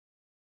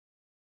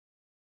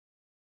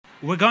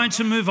We're going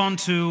to move on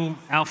to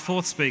our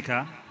fourth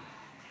speaker,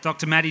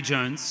 Dr. Maddie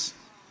Jones,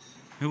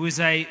 who is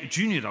a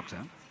junior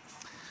doctor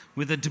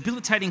with a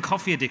debilitating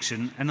coffee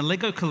addiction and a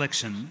Lego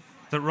collection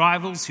that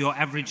rivals your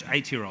average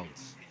 8-year-old.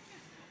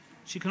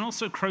 She can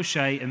also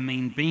crochet a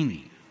mean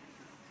beanie.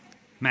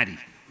 Maddie.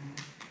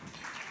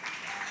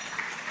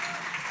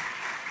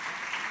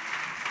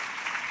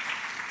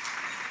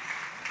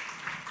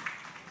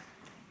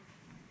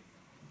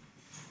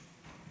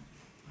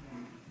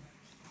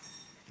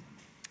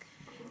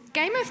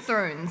 Game of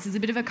Thrones is a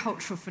bit of a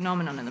cultural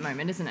phenomenon at the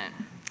moment, isn't it?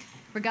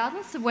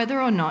 Regardless of whether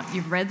or not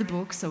you've read the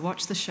books or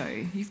watched the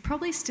show, you've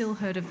probably still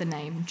heard of the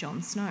name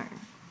Jon Snow.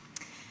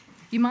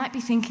 You might be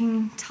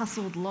thinking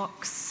tousled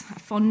locks, a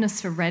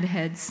fondness for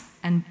redheads,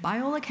 and by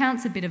all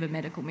accounts a bit of a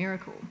medical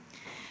miracle.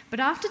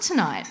 But after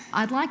tonight,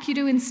 I'd like you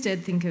to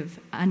instead think of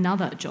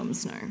another Jon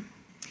Snow.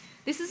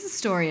 This is a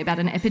story about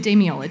an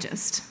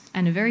epidemiologist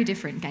and a very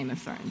different Game of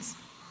Thrones.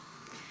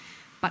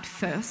 But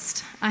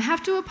first, I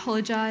have to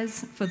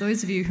apologise for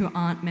those of you who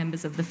aren't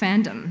members of the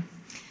fandom.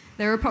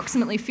 There are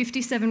approximately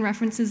 57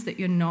 references that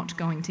you're not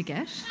going to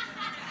get.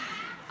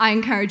 I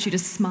encourage you to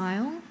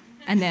smile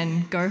and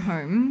then go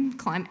home,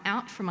 climb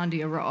out from under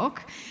your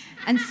rock,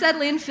 and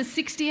settle in for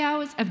 60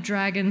 hours of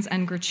dragons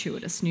and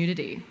gratuitous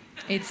nudity.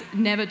 It's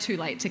never too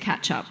late to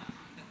catch up.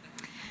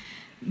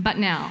 But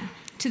now,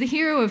 to the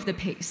hero of the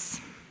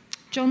piece,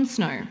 Jon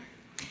Snow.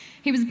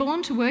 He was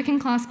born to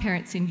working-class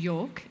parents in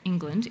York,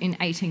 England, in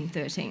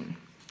 1813.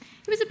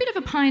 He was a bit of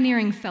a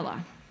pioneering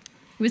fella.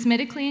 He was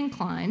medically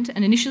inclined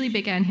and initially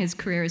began his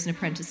career as an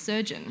apprentice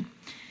surgeon.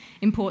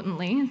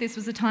 Importantly, this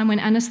was a time when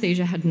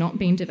anaesthesia had not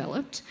been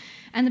developed,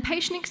 and the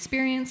patient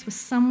experience was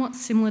somewhat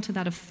similar to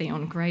that of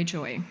Theon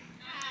Greyjoy.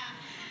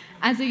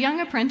 As a young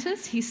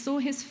apprentice, he saw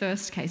his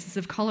first cases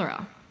of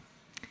cholera,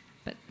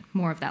 but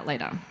more of that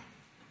later.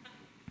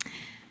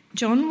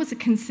 John was a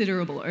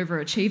considerable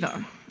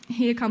overachiever.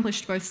 He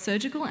accomplished both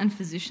surgical and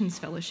physician's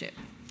fellowship.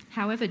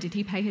 However, did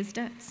he pay his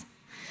debts?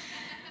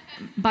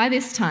 By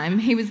this time,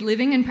 he was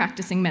living and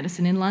practising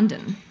medicine in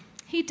London.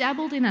 He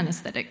dabbled in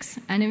anaesthetics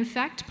and in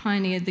fact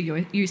pioneered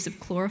the use of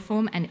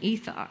chloroform and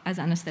ether as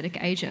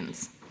anaesthetic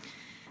agents.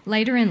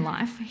 Later in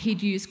life,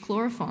 he'd used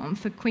chloroform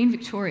for Queen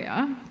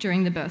Victoria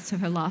during the births of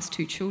her last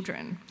 2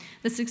 children,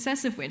 the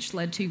success of which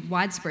led to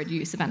widespread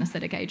use of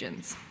anaesthetic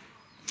agents.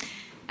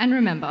 And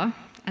remember,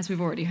 as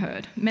we've already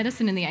heard,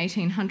 medicine in the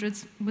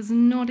 1800s was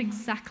not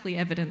exactly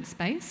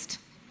evidence-based.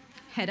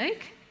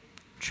 Headache?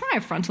 Try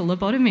a frontal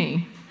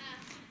lobotomy.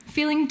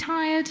 Feeling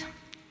tired?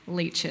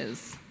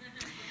 Leeches.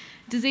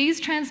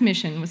 Disease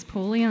transmission was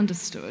poorly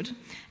understood,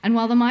 and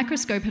while the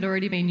microscope had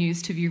already been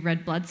used to view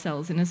red blood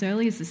cells in as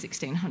early as the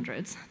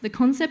 1600s, the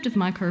concept of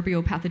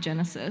microbial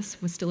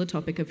pathogenesis was still a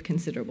topic of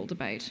considerable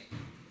debate.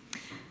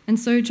 And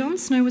so Jon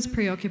Snow was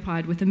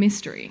preoccupied with a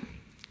mystery: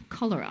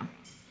 cholera.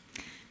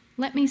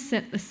 Let me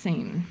set the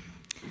scene.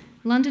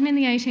 London in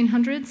the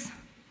 1800s,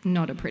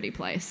 not a pretty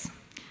place.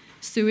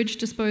 Sewage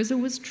disposal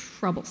was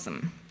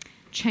troublesome.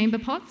 Chamber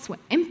pots were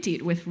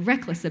emptied with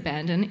reckless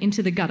abandon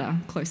into the gutter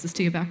closest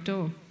to your back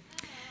door.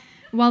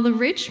 While the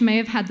rich may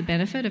have had the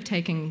benefit of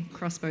taking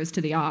crossbows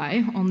to the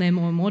eye on their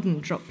more modern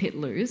drop pit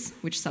loos,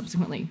 which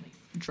subsequently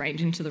drained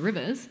into the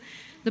rivers,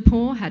 the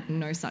poor had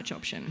no such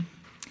option.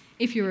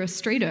 If you were a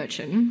street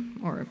urchin,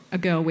 or a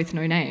girl with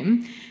no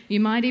name,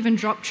 you might even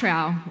drop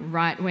trowel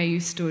right where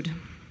you stood.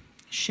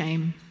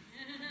 Shame.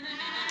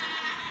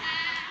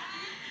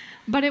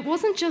 But it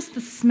wasn't just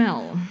the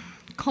smell.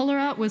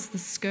 Cholera was the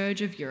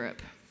scourge of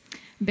Europe.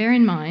 Bear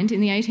in mind,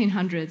 in the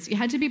 1800s, you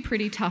had to be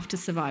pretty tough to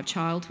survive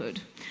childhood.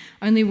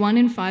 Only 1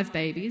 in 5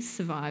 babies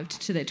survived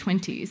to their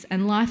 20s,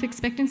 and life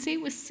expectancy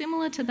was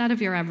similar to that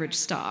of your average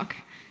Stark.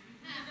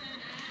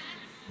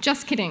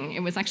 Just kidding,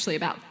 it was actually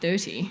about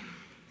 30.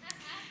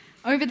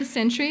 Over the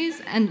centuries,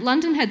 and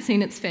London had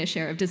seen its fair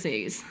share of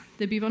disease.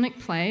 The bubonic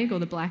plague, or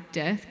the Black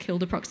Death,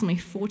 killed approximately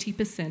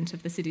 40%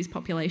 of the city's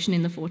population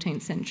in the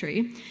 14th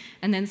century,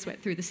 and then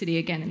swept through the city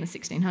again in the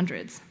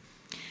 1600s.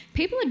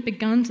 People had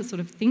begun to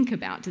sort of think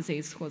about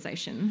disease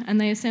causation,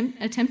 and they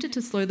attempted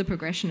to slow the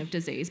progression of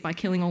disease by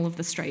killing all of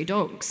the stray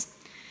dogs.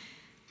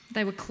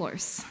 They were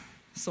close,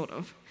 sort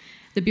of.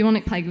 The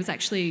bubonic plague was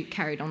actually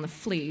carried on the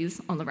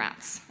fleas on the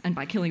rats, and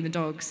by killing the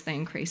dogs, they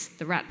increased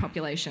the rat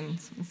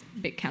populations. It's a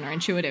bit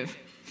counterintuitive.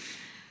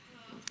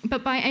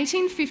 But by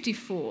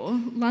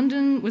 1854,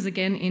 London was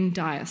again in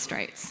dire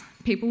straits.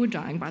 People were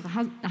dying by the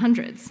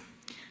hundreds.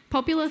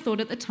 Popular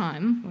thought at the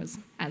time was,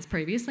 as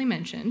previously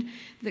mentioned,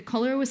 that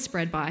cholera was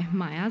spread by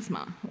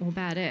miasma, or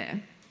bad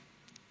air.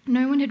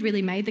 No one had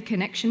really made the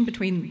connection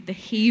between the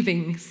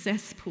heaving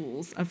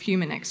cesspools of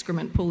human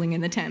excrement pooling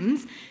in the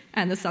Thames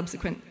and the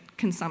subsequent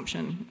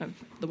consumption of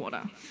the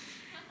water.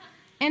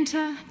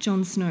 Enter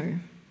Jon Snow.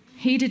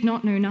 He did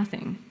not know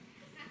nothing.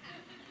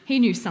 He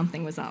knew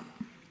something was up.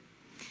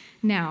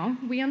 Now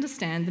we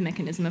understand the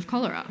mechanism of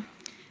cholera.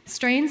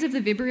 Strains of the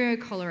Vibrio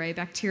cholerae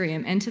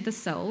bacterium enter the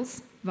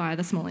cells via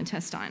the small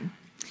intestine,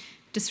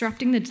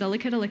 disrupting the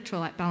delicate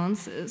electrolyte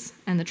balances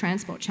and the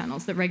transport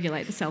channels that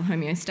regulate the cell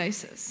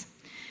homeostasis.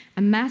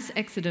 A mass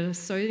exodus of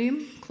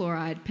sodium,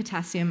 chloride,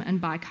 potassium,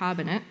 and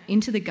bicarbonate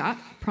into the gut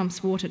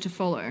prompts water to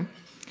follow.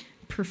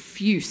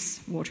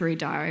 Profuse watery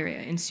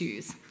diarrhoea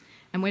ensues,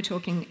 and we're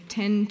talking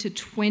 10 to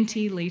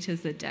 20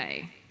 litres a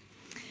day.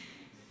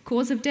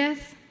 Cause of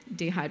death?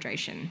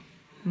 Dehydration.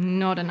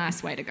 Not a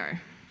nice way to go.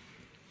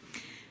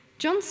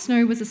 John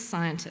Snow was a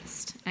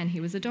scientist, and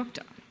he was a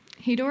doctor.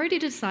 He'd already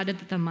decided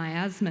that the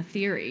miasma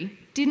theory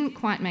didn't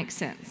quite make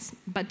sense,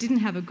 but didn't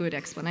have a good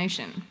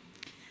explanation.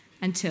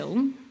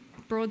 Until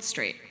Broad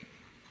Street.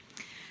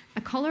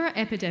 A cholera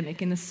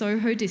epidemic in the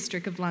Soho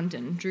district of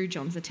London drew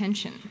John's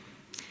attention.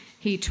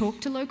 He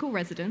talked to local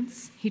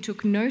residents, he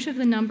took note of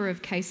the number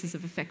of cases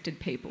of affected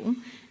people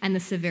and the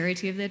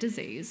severity of their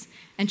disease,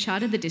 and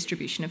charted the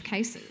distribution of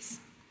cases.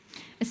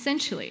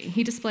 Essentially,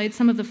 he displayed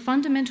some of the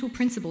fundamental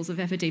principles of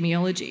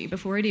epidemiology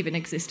before it even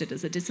existed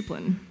as a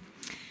discipline.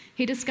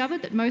 He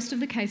discovered that most of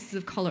the cases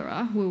of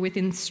cholera were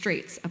within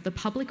streets of the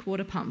public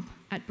water pump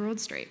at Broad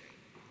Street.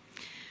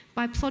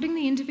 By plotting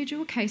the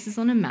individual cases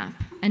on a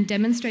map and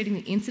demonstrating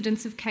the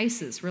incidence of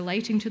cases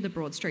relating to the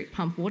Broad Street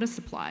pump water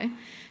supply,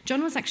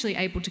 John was actually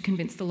able to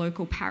convince the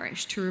local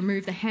parish to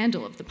remove the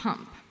handle of the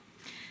pump.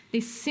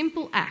 This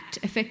simple act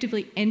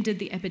effectively ended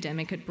the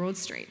epidemic at Broad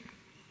Street.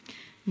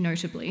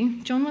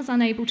 Notably, John was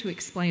unable to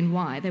explain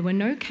why there were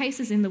no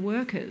cases in the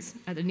workers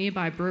at the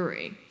nearby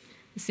brewery,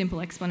 the simple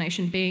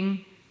explanation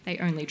being they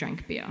only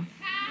drank beer.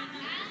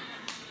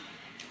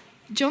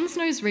 John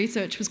Snow's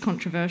research was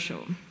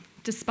controversial.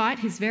 Despite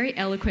his very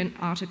eloquent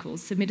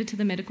articles submitted to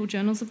the medical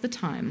journals of the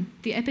time,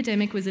 the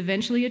epidemic was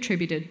eventually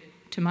attributed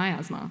to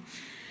miasma,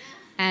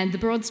 and the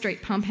Broad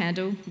Street pump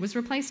handle was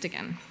replaced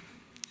again.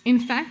 In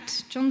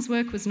fact, John's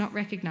work was not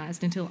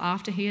recognised until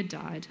after he had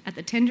died, at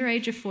the tender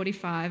age of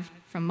 45,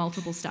 from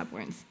multiple stab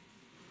wounds.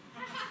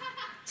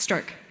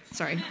 Stroke.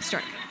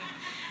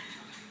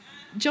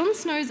 John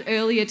Snow's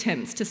early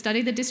attempts to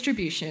study the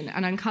distribution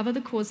and uncover the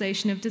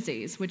causation of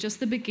disease were just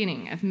the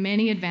beginning of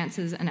many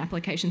advances and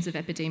applications of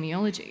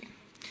epidemiology.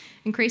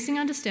 Increasing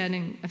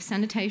understanding of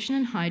sanitation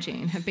and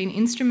hygiene have been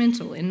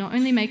instrumental in not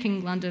only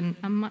making London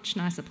a much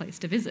nicer place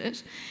to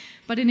visit,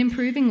 but in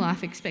improving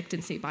life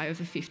expectancy by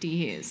over 50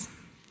 years.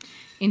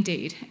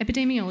 Indeed,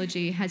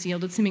 epidemiology has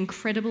yielded some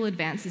incredible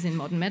advances in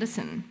modern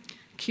medicine: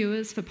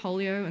 cures for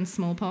polio and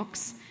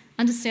smallpox,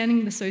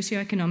 understanding the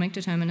socioeconomic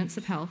determinants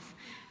of health,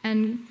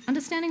 and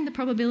understanding the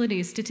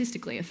probabilities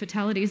statistically of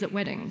fatalities at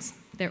weddings.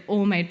 They're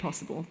all made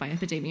possible by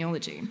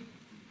epidemiology.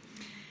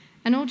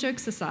 And all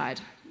jokes aside,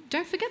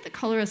 don't forget that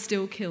cholera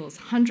still kills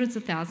hundreds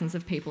of thousands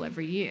of people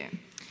every year.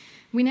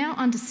 We now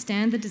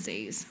understand the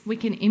disease, we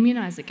can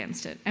immunise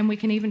against it, and we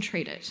can even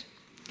treat it.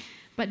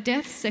 But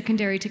death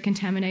secondary to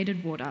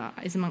contaminated water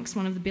is amongst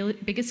one of the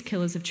biggest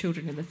killers of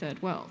children in the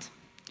third world.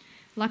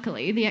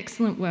 Luckily, the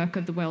excellent work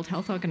of the World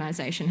Health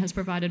Organization has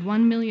provided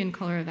 1 million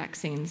cholera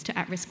vaccines to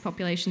at-risk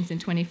populations in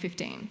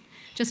 2015,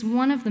 just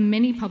one of the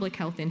many public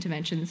health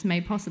interventions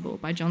made possible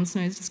by John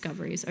Snow's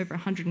discoveries over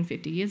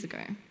 150 years ago.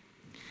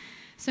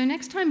 So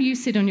next time you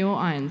sit on your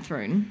Iron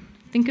Throne,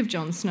 think of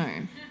John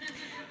Snow,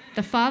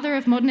 the father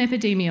of modern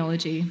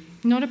epidemiology,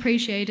 not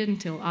appreciated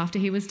until after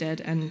he was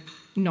dead and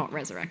not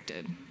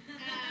resurrected.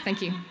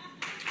 Thank you.